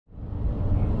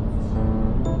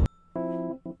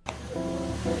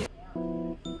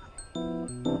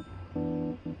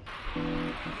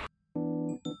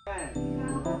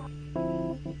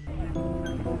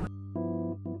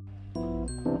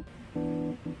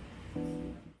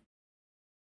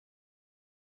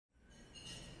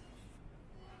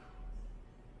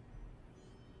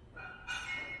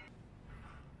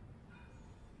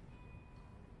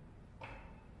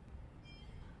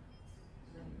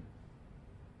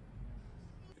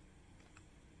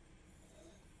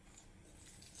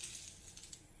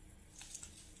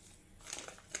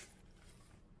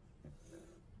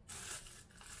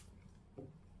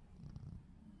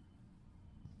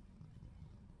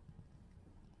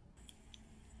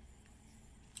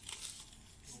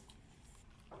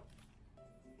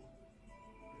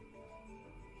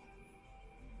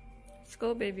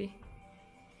go, baby.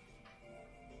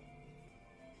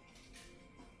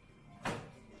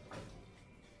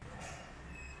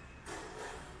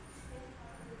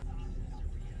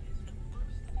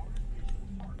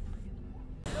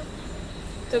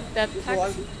 Took that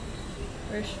taxi.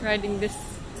 We're riding this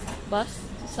bus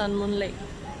to Sun Moon Lake.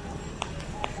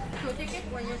 So ticket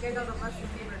when you get out of bus, your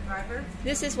favorite driver?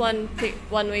 This is one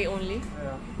way only.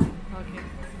 Yeah. Okay.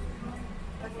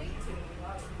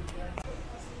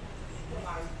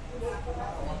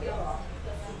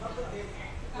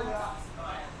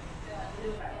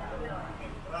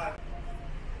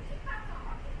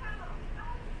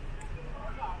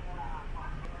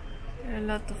 There are a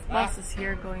lot of buses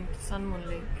here going to Sun Moon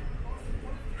Lake.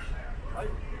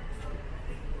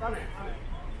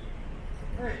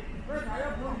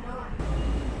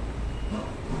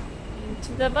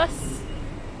 Into the bus.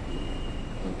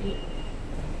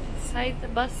 Inside the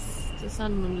bus to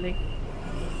Sun Moon Lake.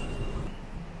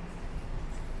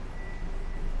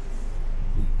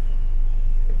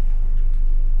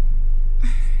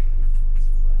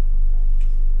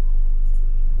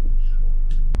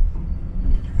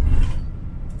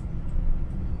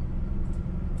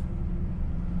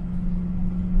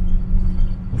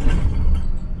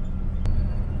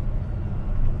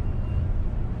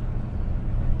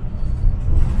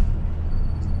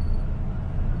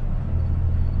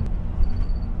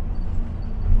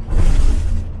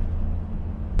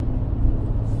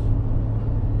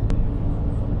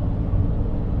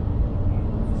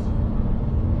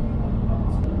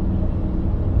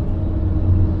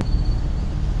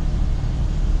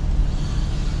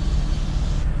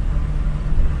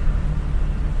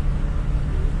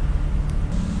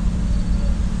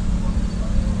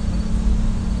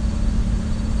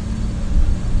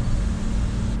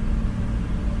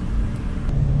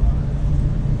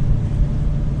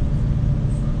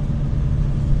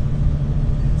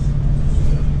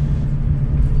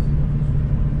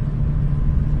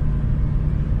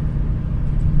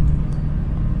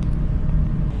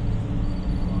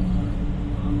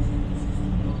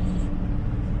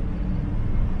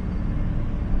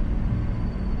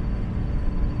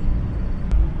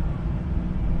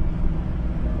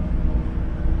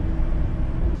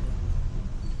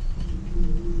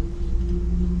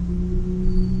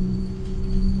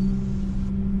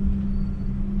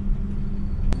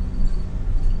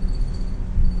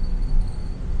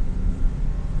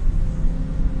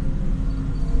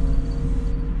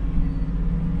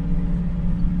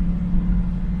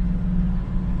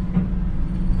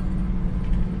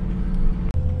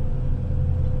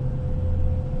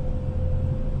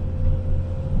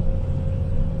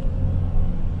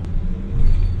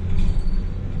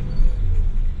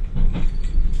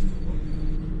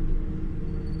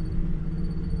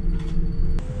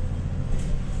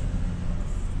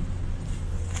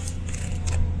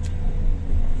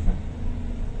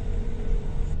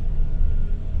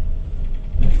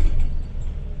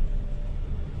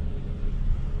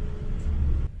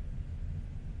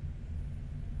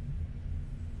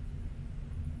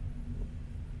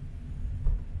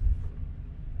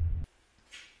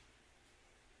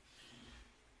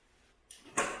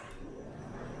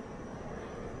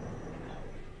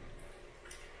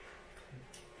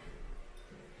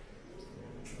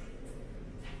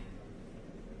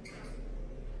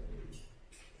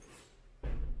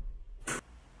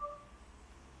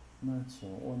那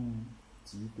请问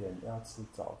几点要吃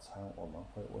早餐？我们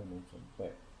会为你准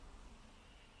备。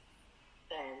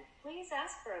Then, please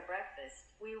ask for a breakfast.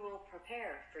 We will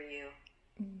prepare for you.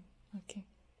 Okay.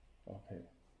 Okay.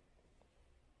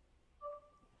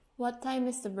 What time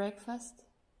is the breakfast?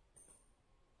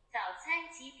 早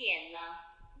餐几点呢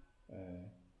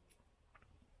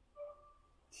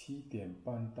？7点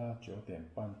半到9点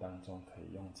半当中可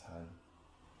以用餐。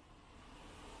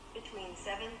Between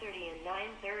 7:30 and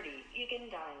 9:30, you can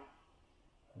dine.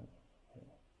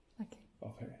 Okay.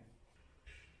 Okay.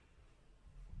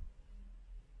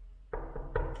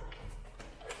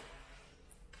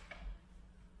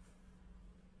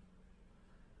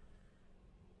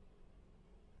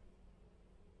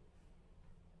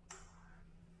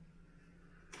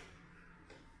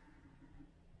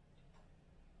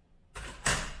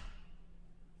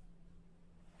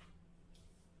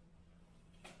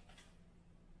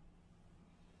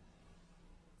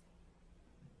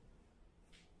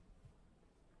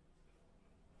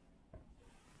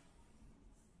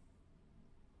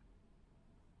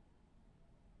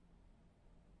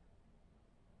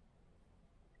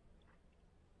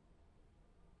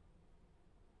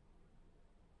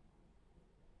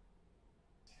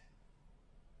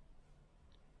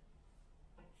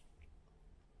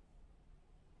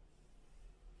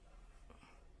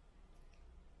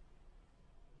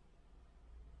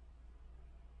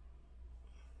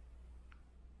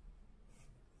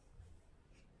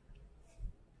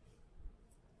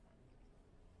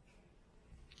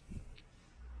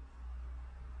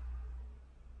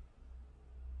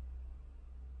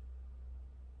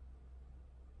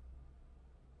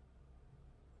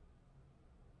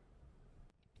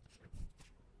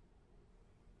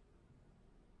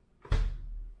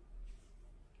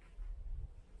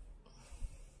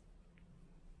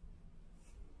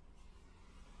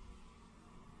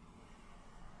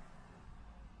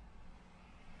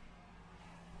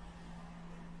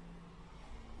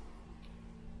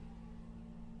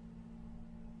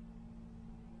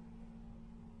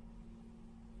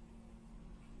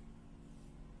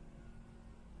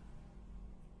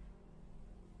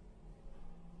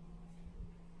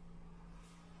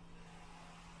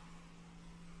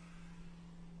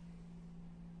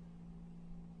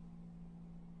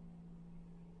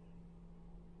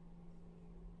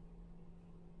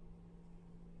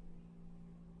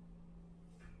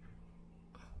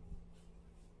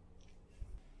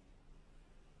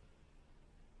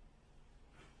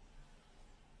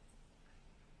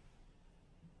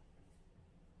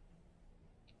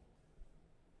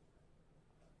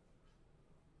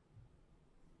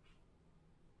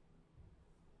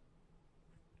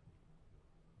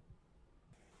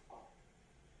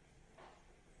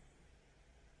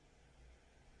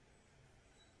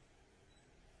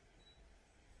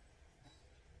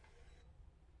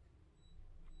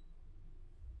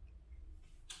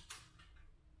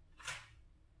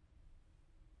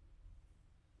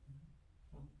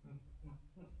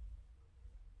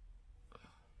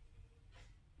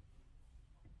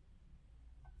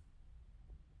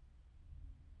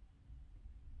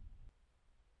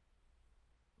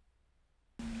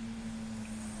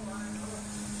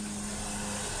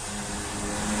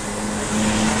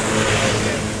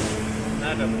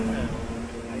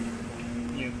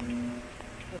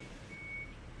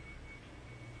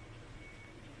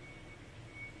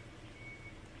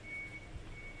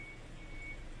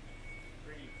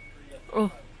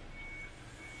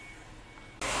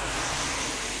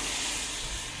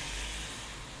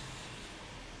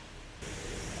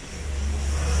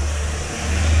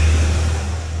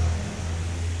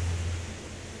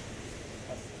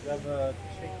 the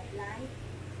chicken.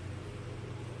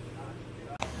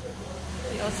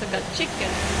 We also got chicken.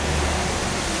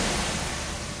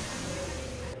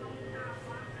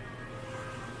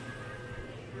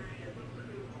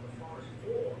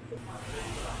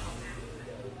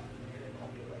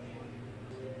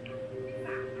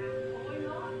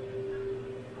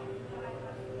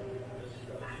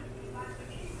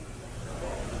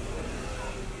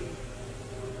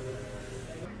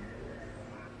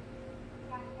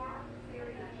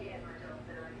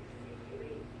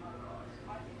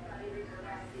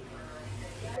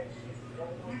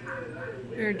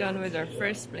 We're done with our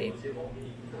first plate.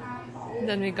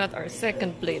 Then we got our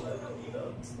second plate.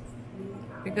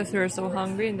 Because we were so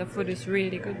hungry and the food is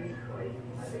really good.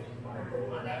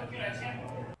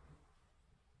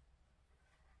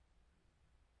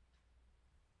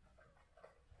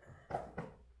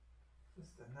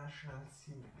 It's the national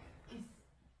scene.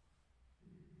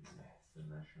 Yes, the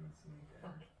national scene.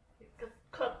 Okay, it got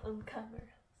caught on camera.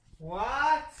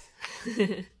 What?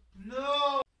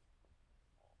 No!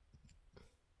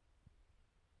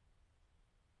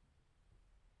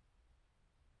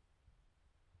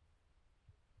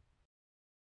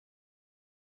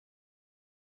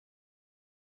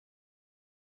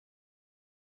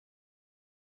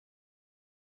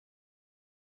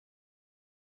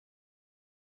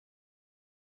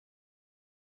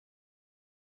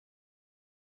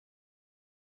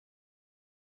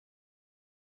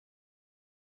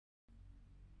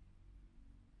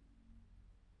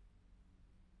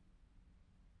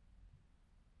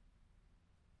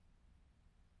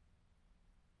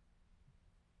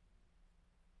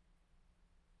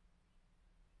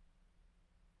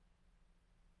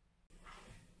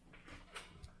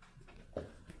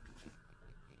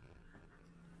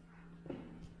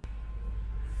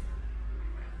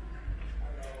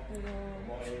 Hello.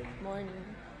 Morning.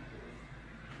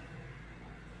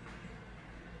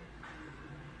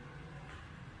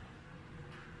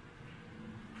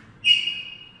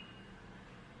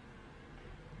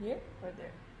 Here or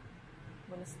there?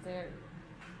 Monastery.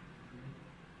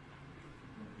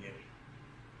 Here.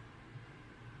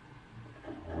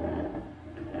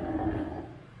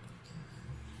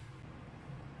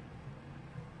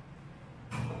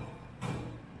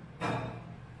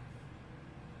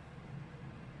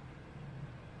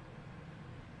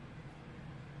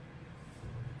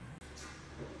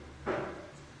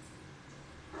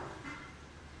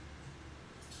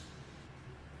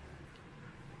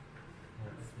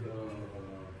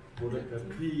 Put the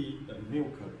tea and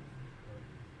milk.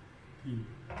 Tea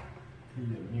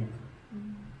and milk.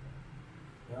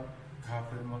 Yeah,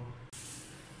 coffee吗?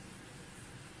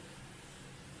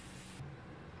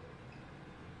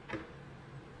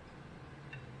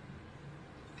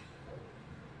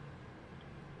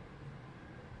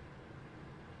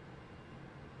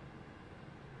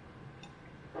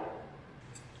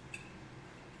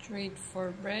 Trade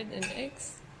for bread and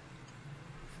eggs.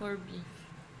 For beef.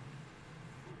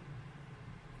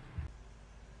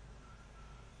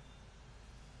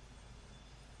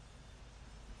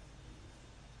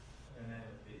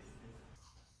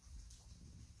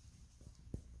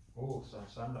 Oh, some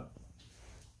salad.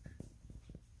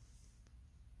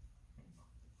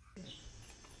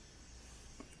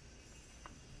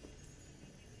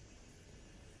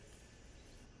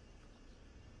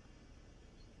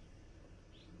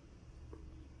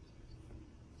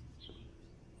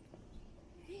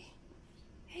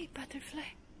 Hey, butterfly.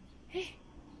 Hey.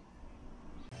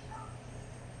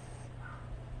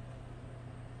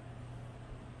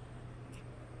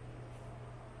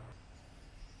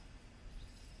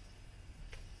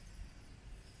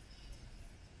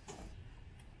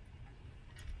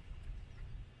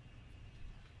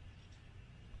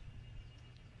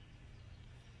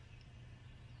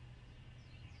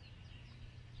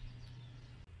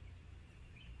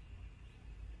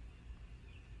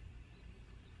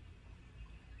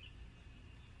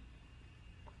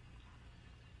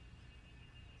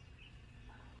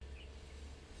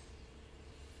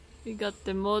 We got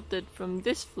demoted from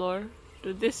this floor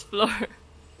to this floor.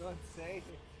 Don't say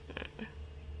it.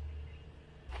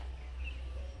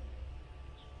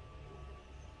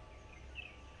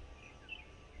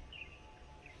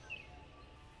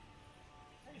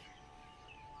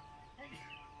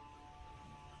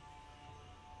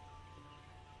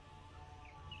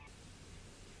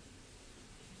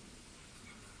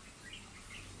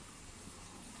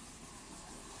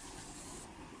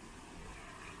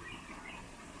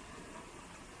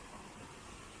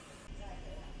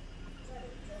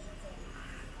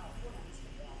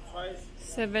 Price.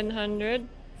 700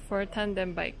 for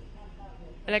tandem bike.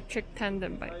 Electric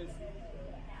tandem bike.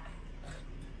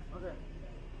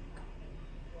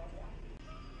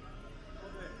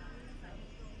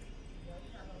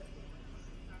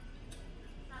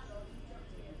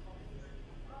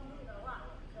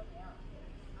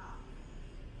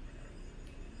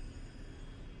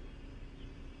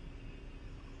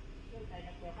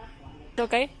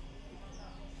 Okay.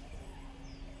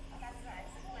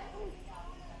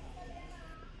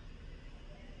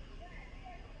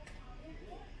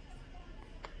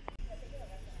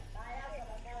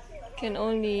 Can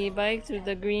only bike through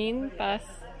the green path.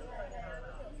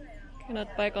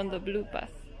 Cannot bike on the blue path.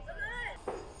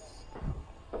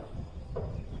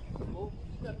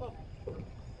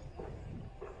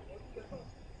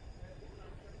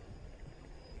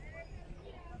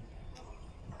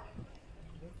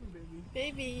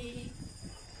 Baby.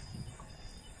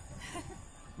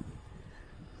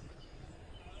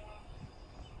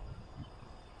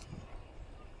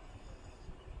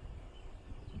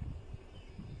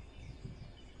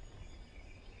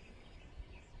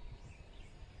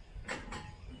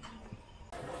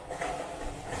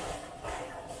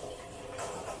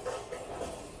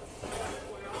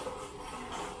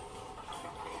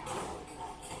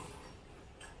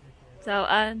 Zhao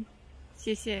An,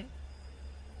 谢谢。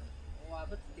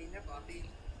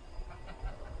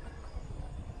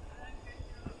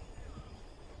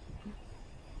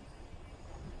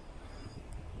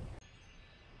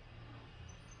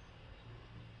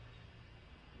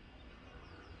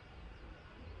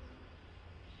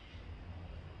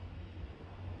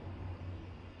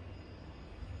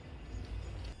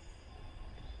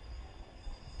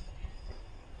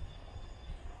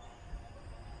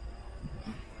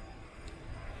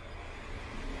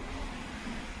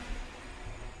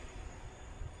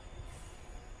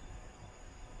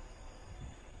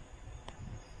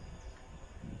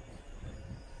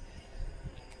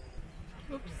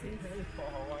Oopsie.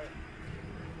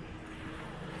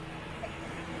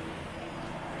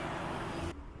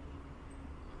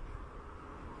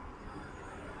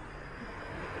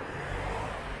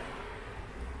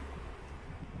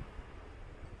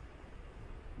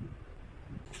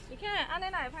你看，按那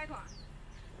哪拍团？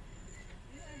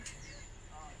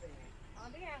哦，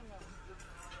这样的，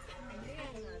这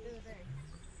样的，对不对？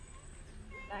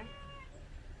来，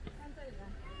看这里来。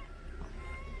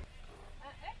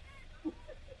哎。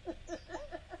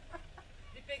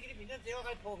你背给你平常只要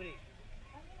开拖给你。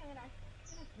来，你两个来，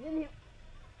你。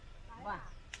喂。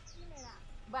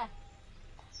喂。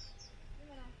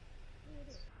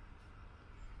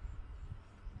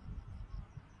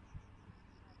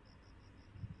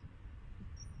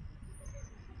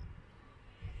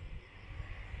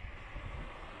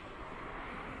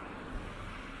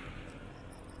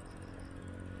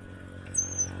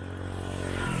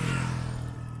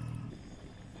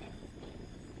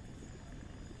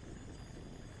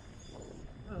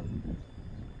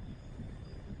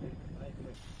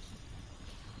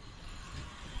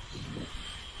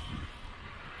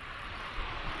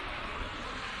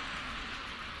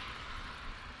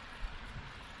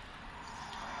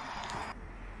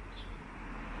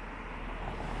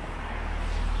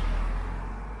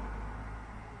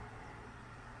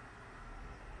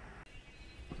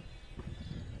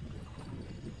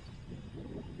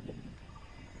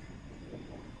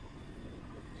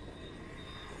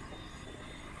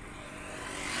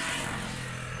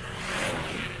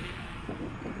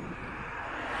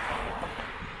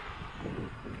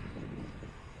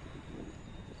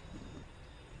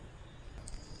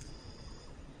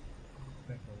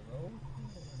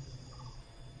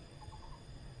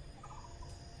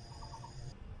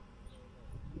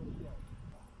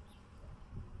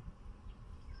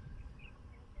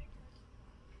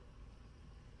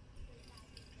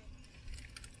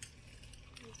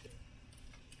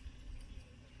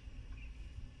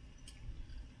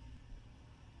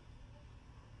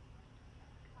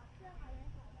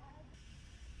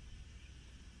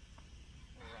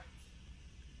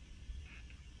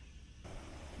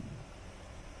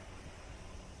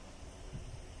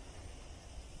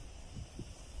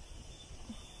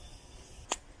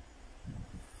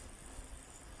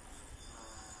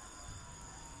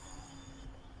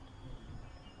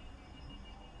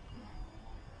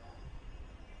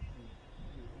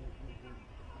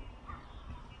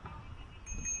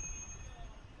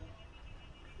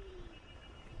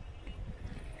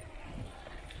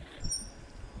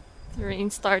The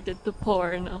rain started to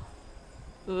pour now.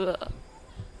 Ugh.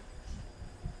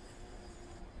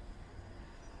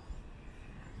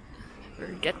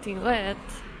 We're getting wet.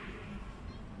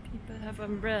 People have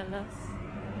umbrellas.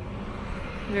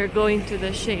 We're going to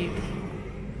the shade.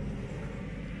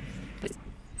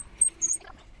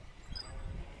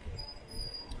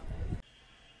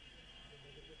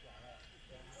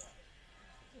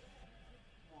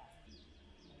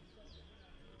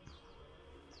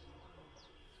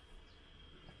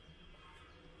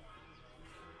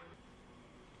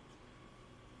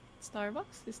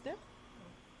 Starbucks, is there?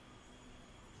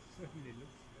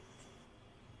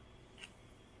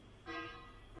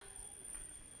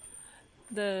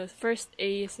 The first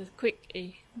A is a quick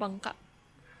A. Bangka.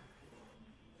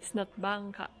 It's not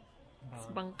bangka. It's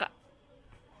bangka.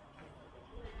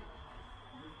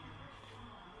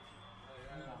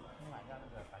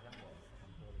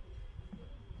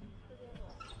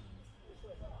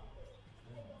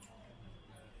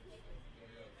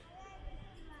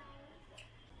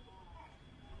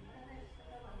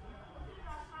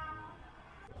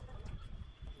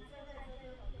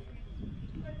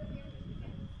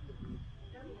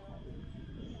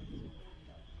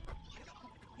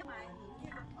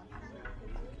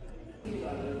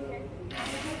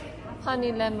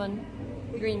 Honey lemon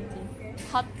green tea.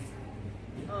 Hot.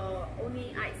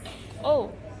 Only ice.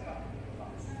 Oh.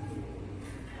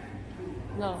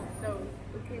 No. So,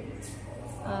 okay.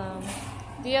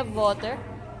 Do you have water?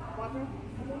 Water?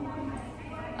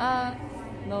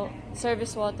 No.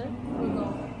 Service water?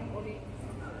 No. Only,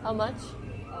 How much?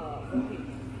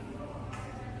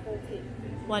 40.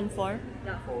 1-4?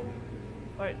 Yeah.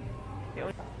 Or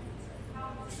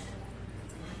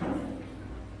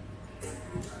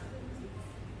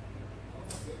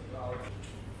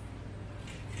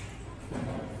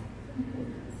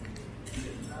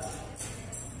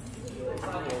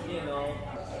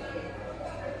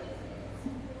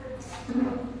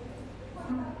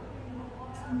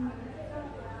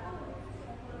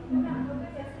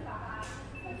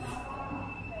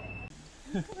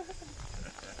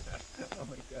Oh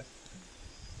my god.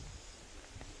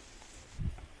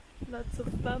 lots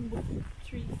of bamboo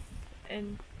trees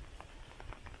and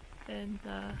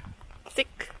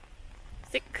thick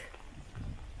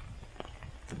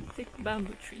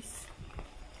bamboo trees.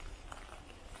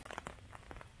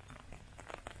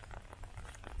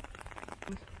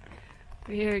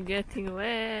 We are getting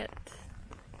wet.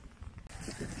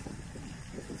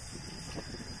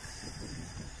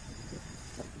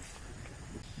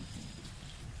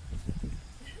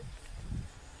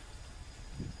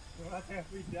 What have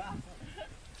we done?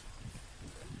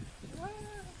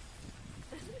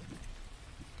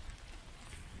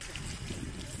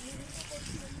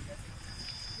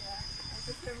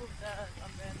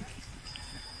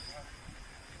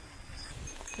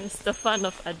 It's the fun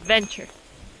of adventure.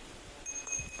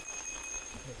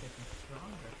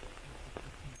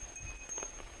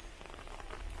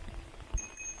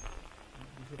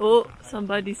 Oh,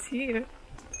 somebody's here.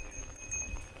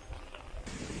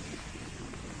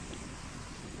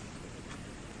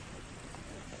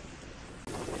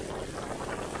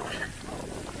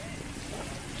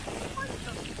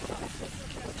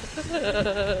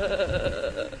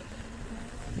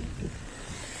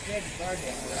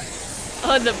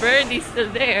 Oh, the birdie's still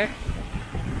there.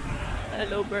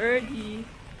 Hello, birdie.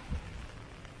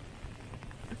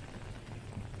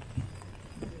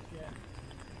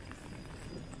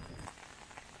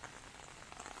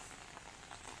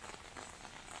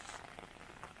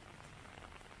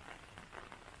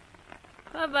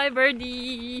 Bye-bye,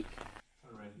 birdie.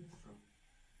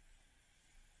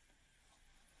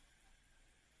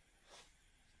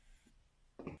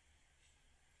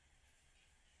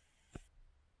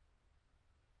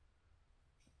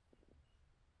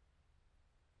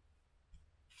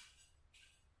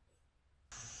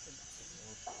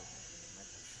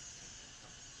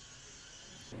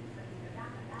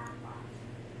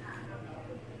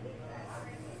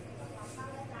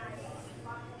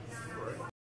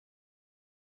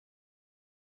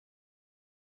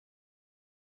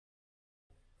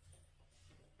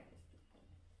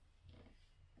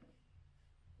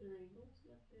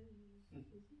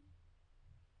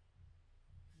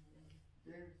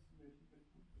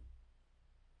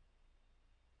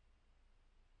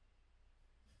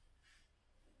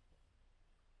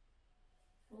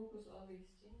 Focus always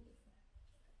changes.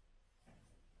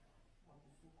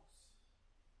 Autofocus.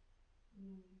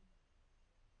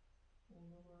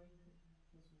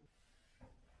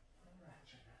 Alright,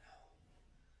 let's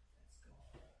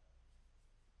go.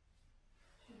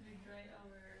 Should we dry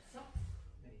our socks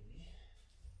Maybe.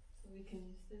 so we can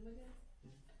use them again?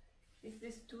 Is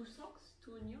this 2 socks?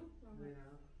 2 new? Or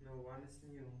what? No, one is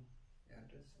new. Yeah,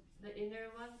 that's. The inner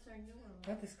ones are new or what?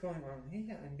 What is going on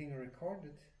here? I'm being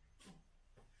recorded.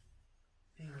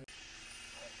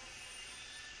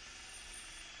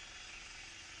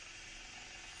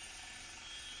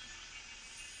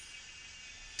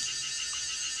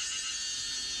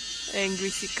 Angry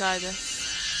cicadas.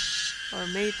 Or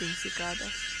mating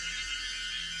cicadas.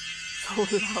 So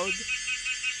loud.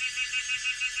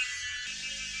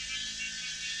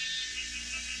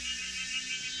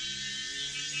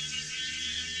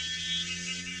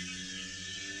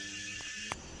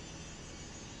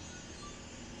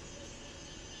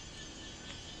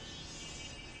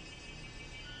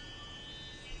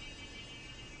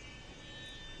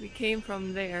 We came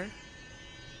from there,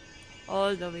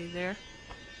 all the way there.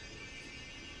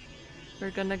 We're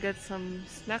gonna get some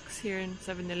snacks here in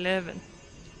 7-Eleven.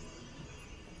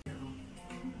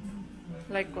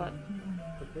 Like what?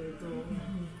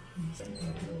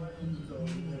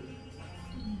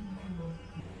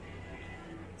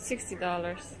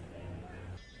 $60.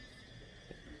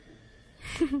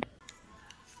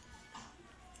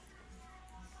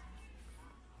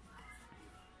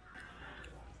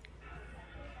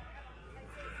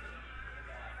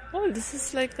 Oh, this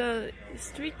is like a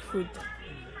street food.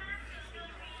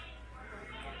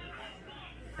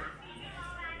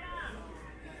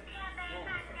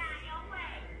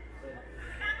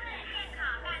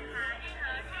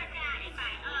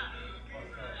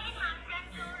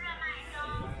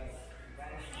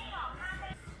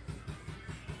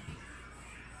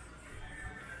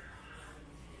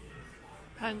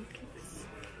 Pancakes.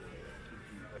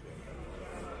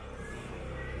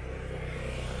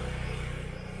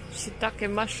 Shiitake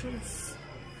mushrooms.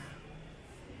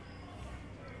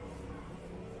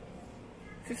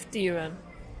 50 yuan.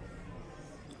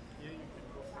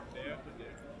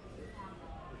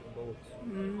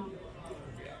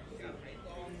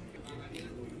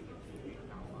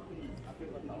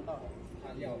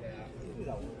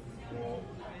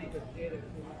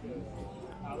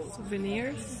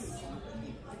 Souvenirs.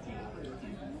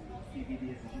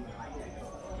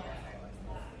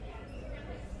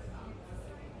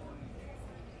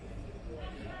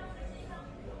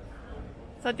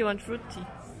 Thought you want fruit tea.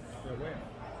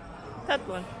 That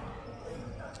one.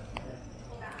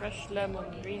 Fresh lemon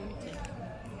green tea.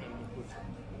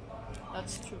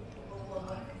 That's true.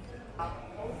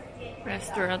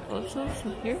 Restaurant also, so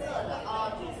here.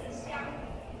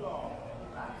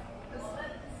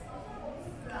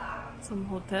 Some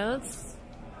hotels.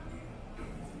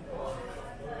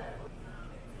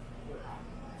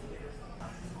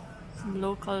 Some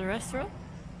local restaurant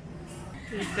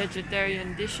with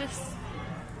vegetarian dishes.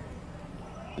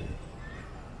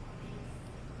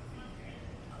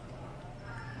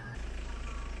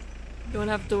 Don't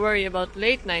have to worry about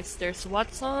late nights. There's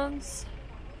Watson's,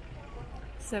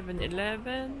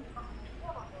 7-Eleven,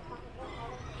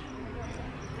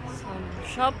 some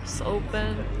shops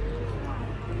open.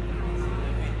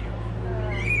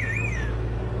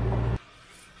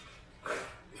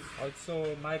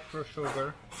 Also micro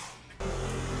sugar.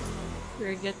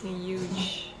 We're getting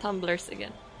huge tumblers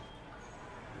again.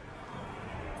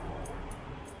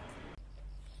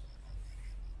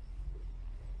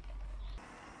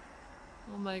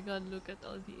 Oh my god, look at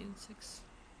all the insects.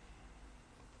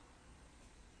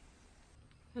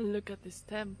 And look at this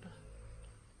temple.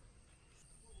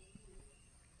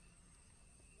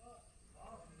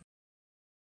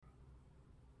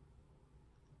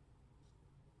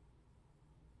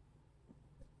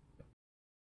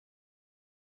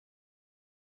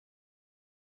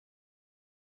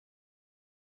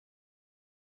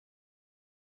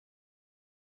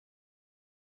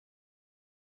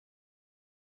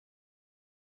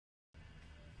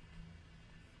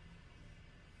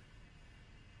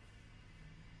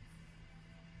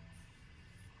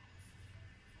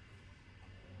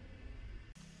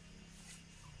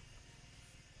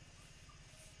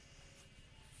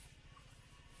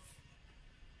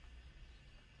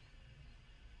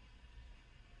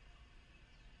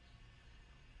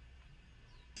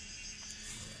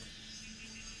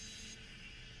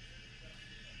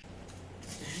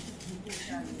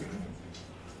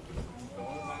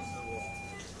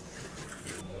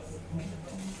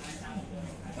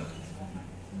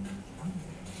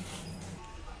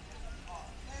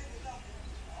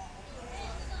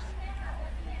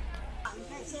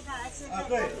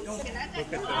 Look at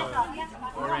the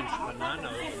orange banana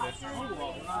over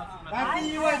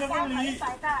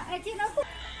there.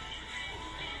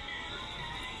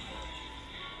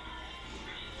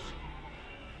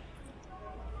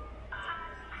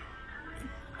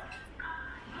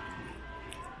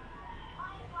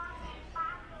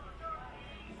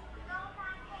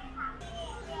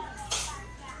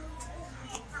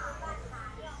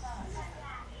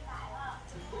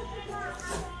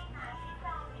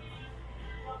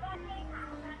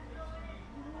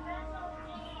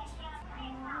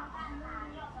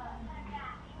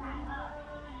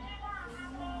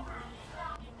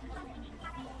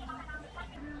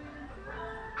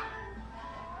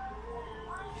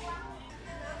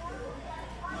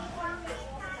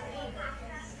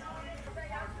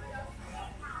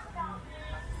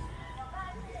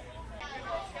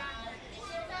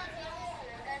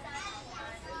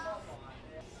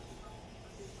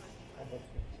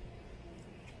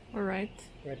 Alright.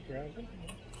 Red dragon.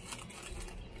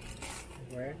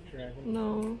 Where? Dragon?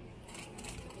 No,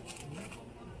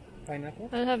 Pineapple?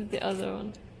 I'll have the other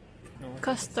one. No.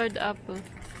 Custard apple.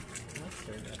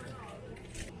 Mustard apple.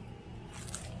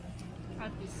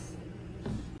 Practice.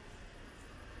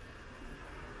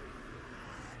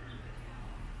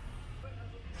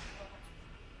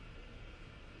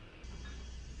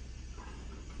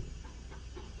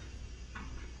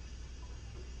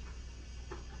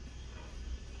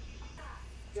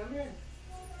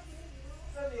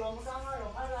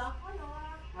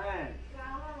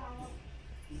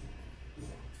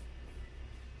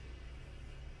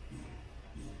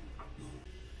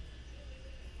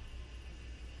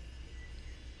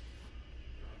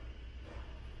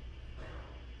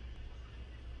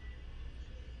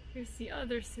 Here's the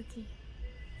other city.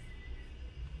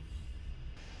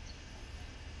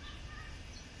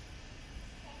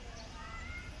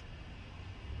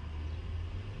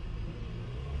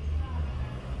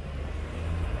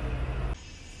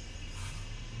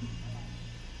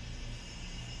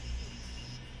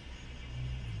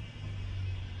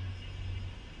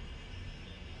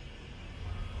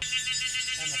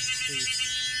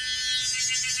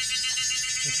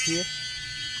 It's here?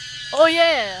 Oh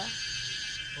yeah!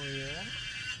 Oh yeah?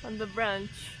 On the branch.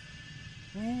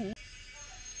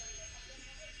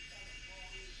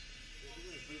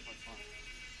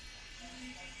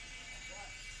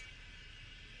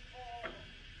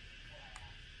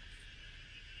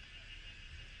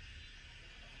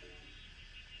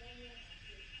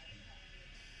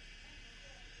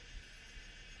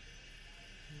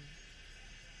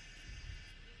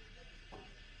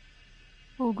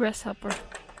 Oh, grasshopper.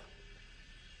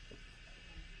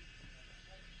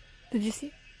 Did you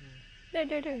see? There,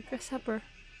 grasshopper.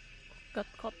 Got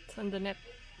caught on the net.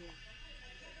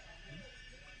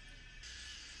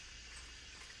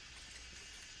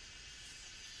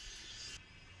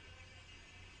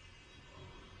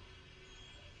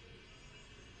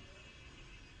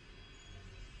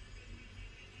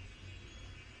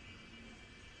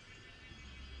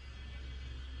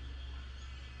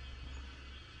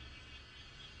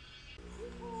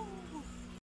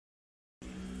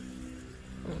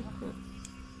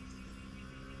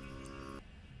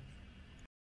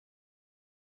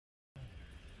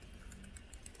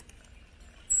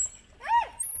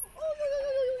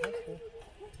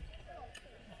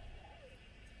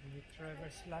 With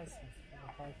driver's license for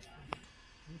the park.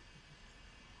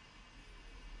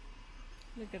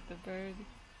 Look at the bird.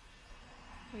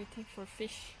 Waiting for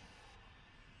fish.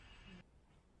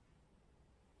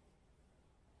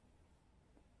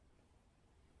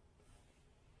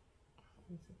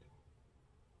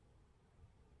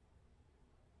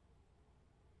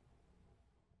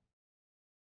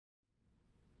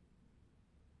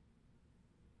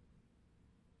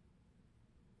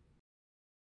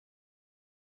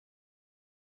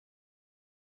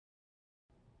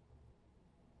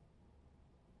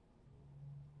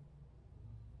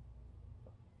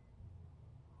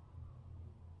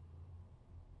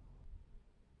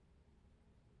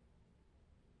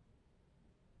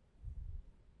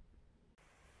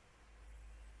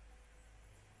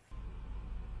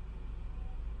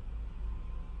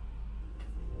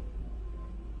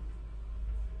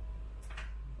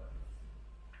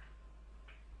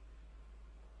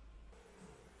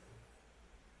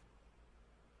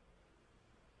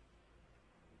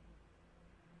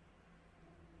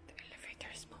 The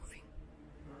elevator is moving.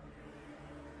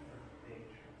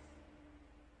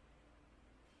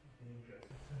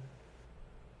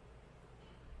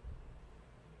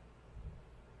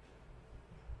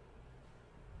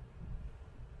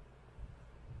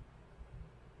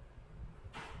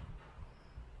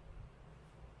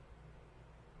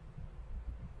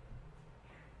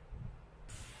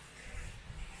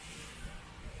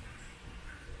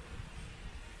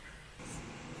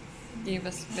 Gave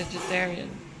us vegetarian.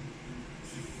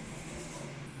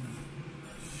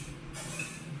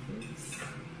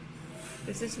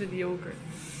 This is with yogurt.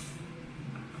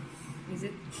 Is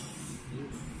it?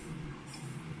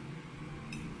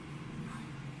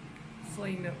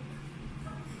 Soy milk.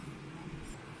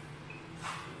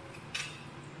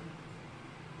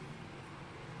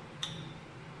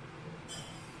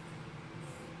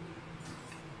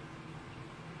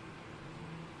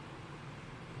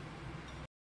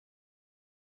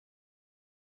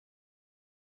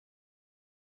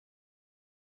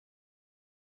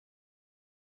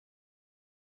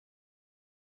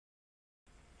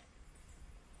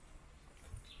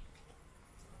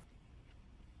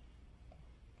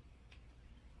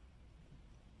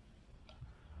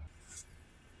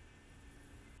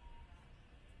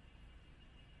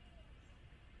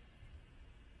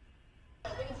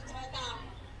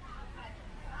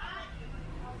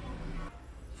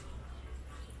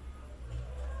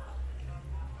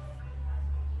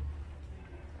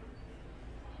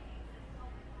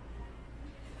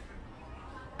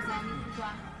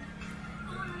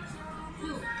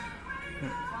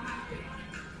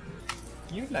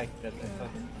 You like that, I thought.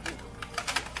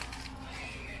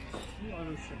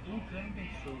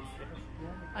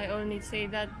 I only say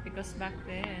that because back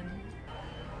then.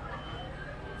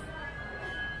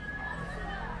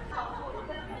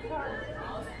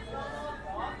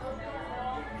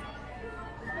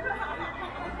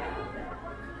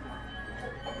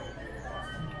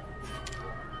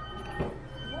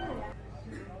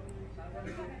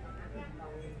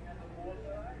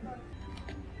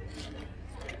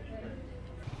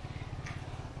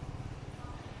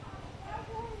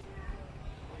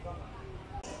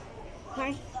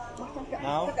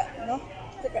 Now?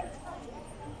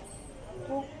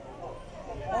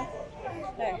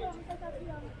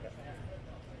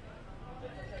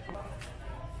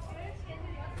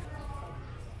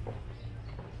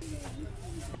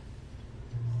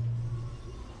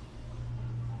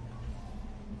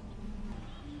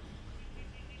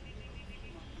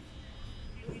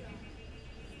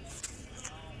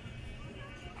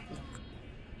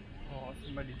 Oh,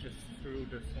 somebody just threw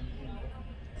the something.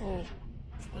 Oh,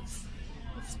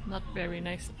 that's not very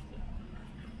nice of them.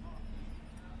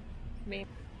 Maybe.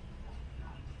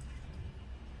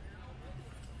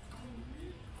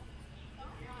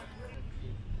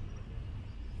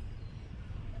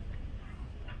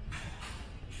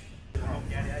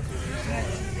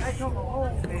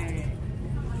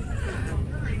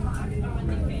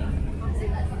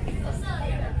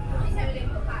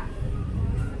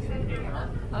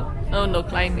 Oh, no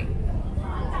climbing.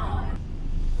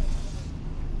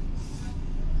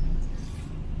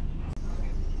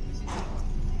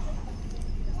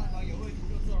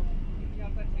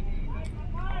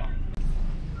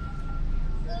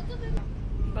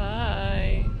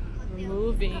 Bye. We're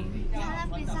moving.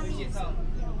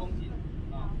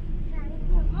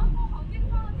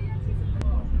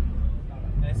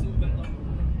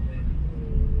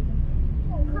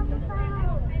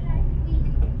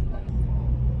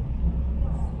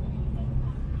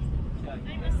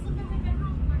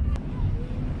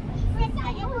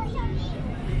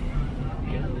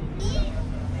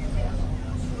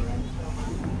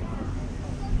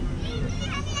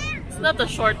 It's not a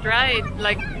short ride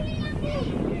like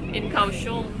in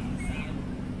Kaohsiung.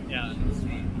 Yeah.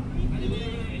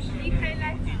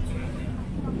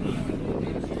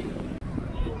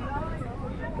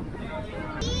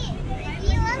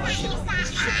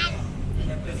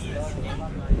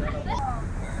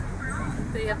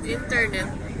 They have internet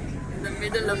in the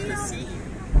middle of the sea.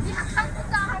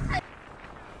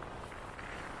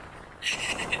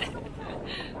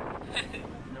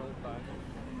 No bug.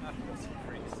 That's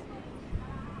freaks.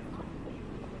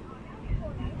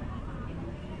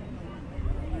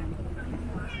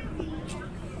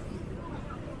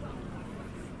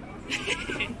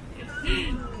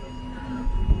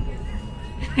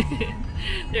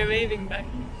 They're waving back.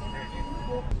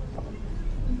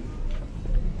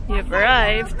 We have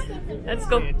arrived. Let's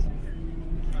go.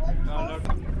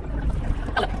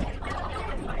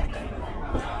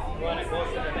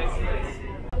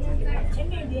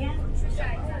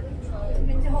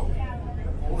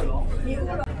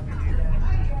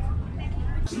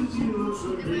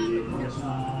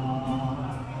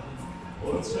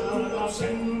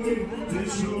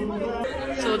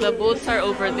 So the boats are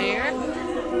over there.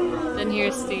 Then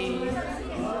here's the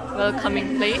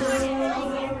welcoming place.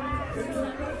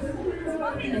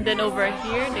 And then over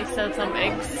here they sell some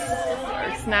eggs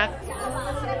or snacks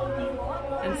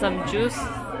and some juice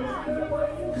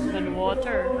and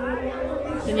water.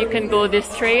 Then you can go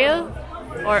this trail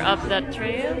or up that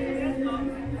trail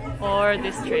or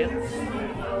this trail.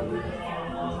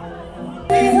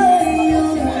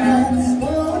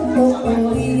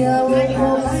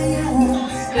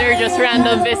 They're just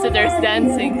random visitors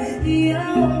dancing.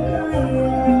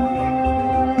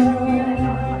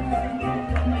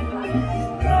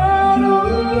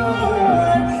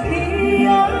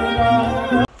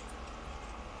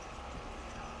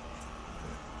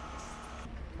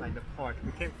 Like the port.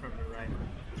 We came from the right.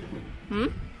 Hmm?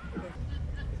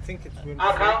 I think it's room.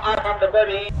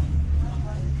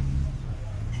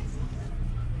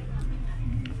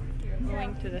 We're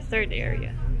going to the third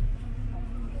area.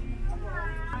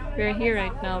 We're here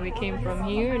right now. We came from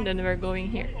here and then we're going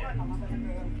here.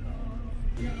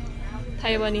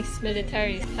 Taiwanese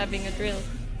military is having a drill.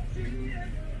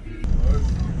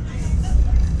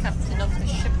 Captain of the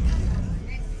ship.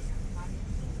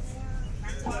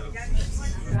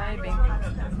 Driving.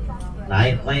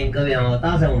 来，欢迎各位哦，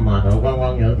搭乘我们码头观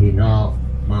光游艇哦。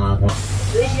码头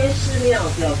这些寺庙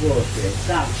叫做水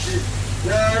上寺，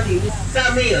那里面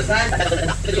上面有3层，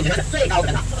这就是最高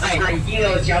的了。哎，那已经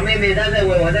有小妹妹她认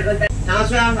为我在跟。它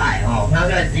虽然矮哦，它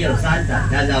虽然只有3盏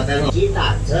干燥灯哦，新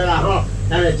缆车然后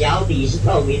它的脚底是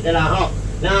透明的，然后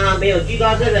那没有惧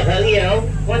高症的朋友，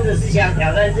或者是想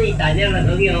挑战自己胆量的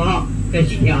朋友哦，可以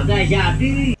去挑战一下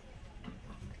绿。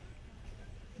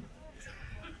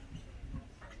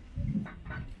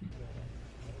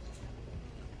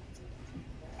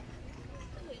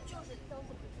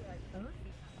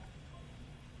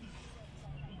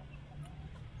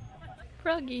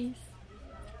Froggies.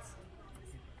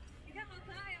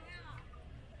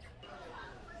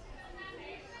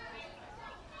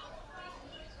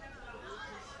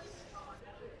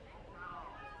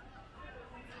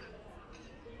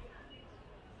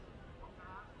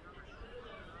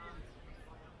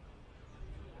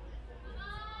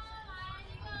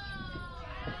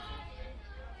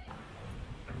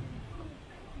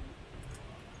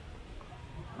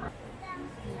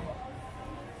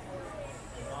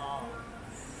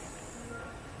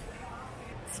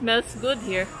 Smells good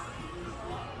here.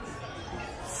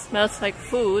 Smells like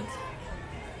food.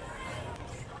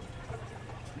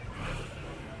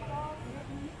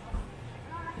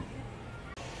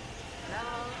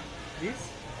 This?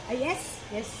 Yes,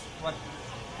 yes. What?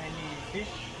 Any fish?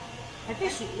 A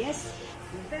fish, yes.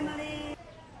 Family.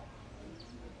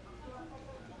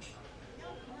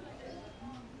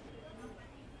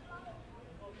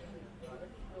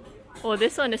 Oh,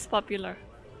 this one is popular.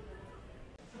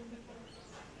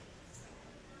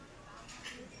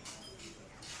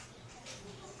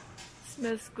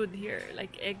 Smells good here,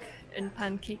 like egg and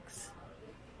pancakes.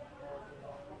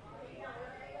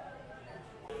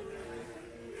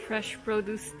 Fresh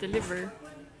produce deliver.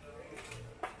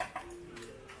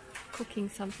 Cooking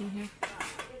something here.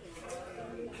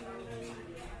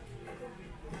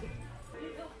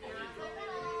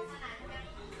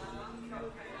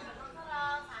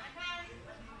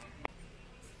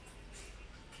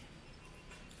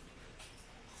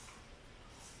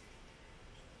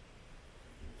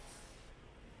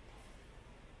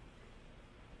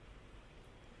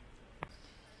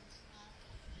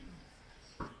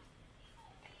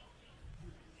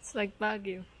 It's like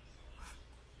Baguio.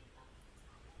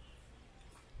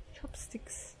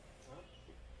 Chopsticks.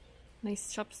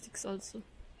 Nice chopsticks also.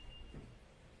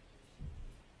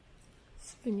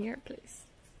 Souvenir place.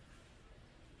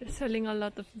 They're selling a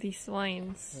lot of these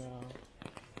wines. Yeah.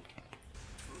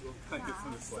 We'll cut you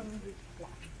from this one.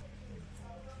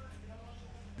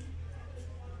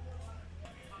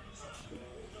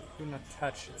 Do not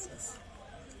touch, it says.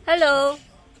 Hello!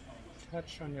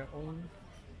 Touch on your own.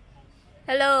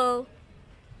 Hello!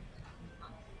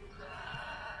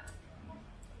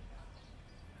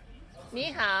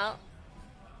 Ni hao.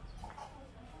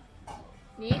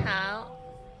 Ni hao.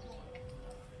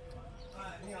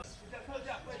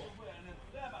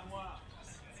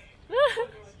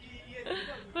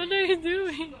 What are you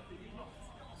doing?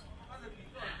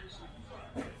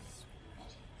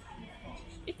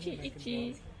 Itchy,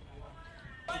 itchy.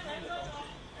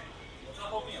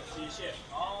 后面有接线，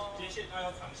接线它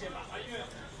要长线嘛，因为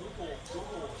如果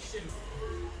线，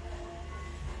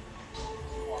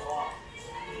哇，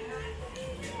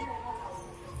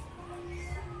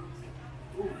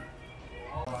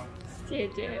姐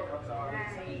姐。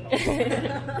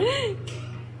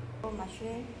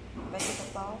Mushroom,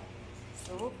 vegetable,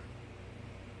 soup.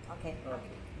 Okay.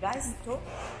 Rice, two.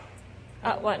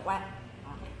 One. One.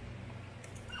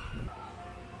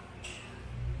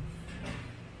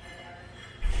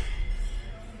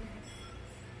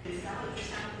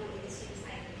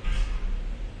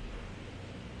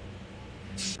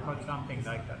 Or something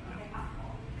like that.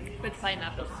 With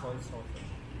pineapple. Soy sauce.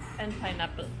 And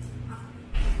pineapple.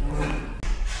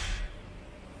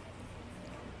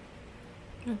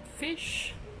 And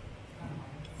fish.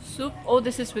 Soup. Oh,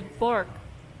 this is with pork.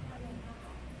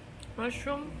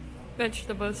 Mushroom,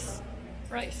 vegetables,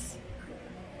 rice.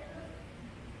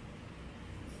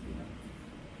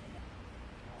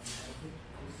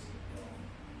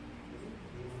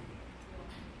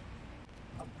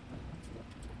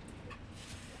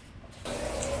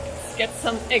 Let's get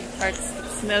some egg tarts. It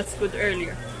smells good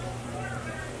earlier.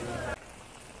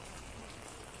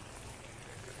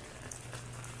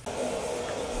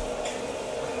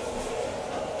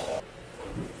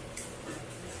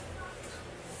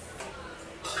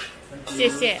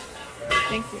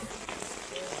 Thank you.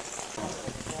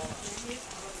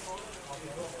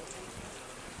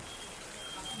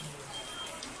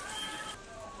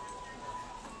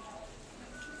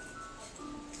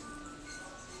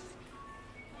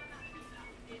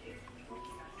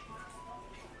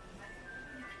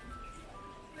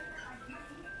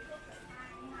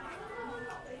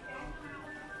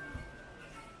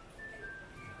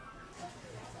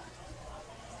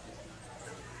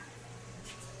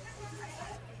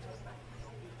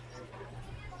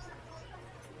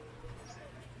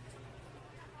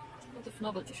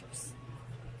 novelty shops.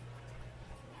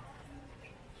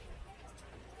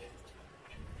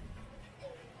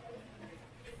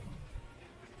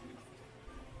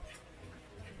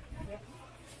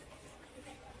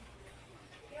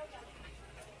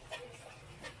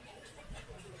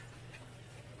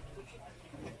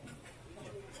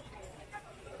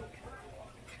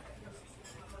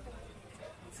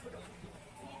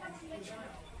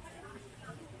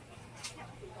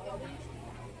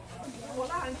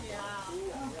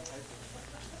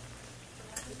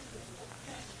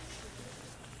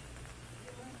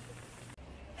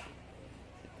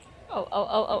 Oh, oh,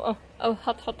 oh, oh, oh, oh,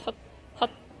 hot, hot, hot,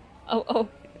 hot. Oh, oh.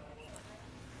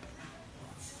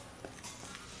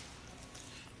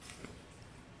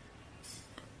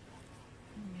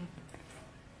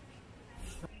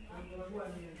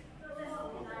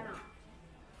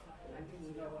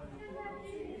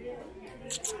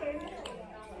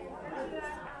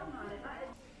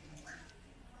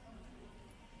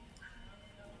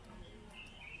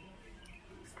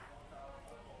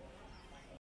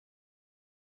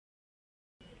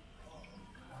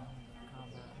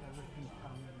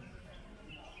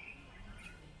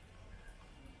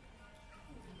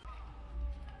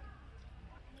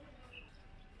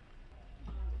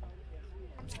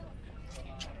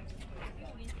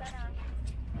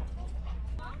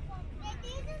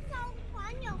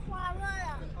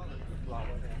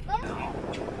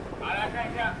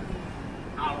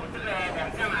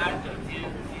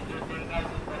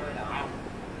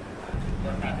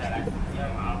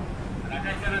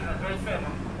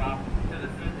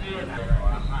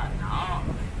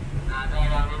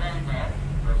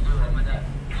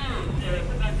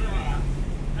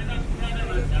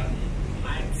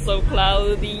 So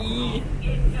cloudy.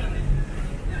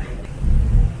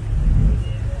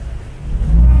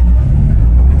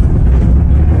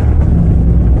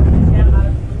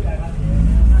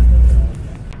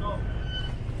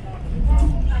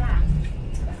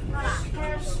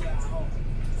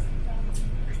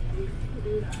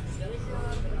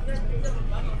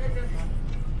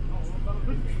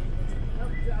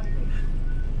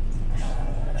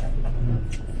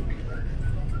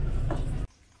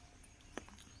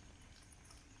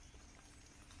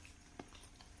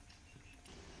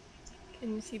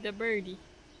 Can you see the birdie?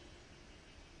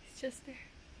 It's just there,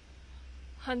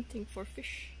 hunting for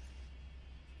fish.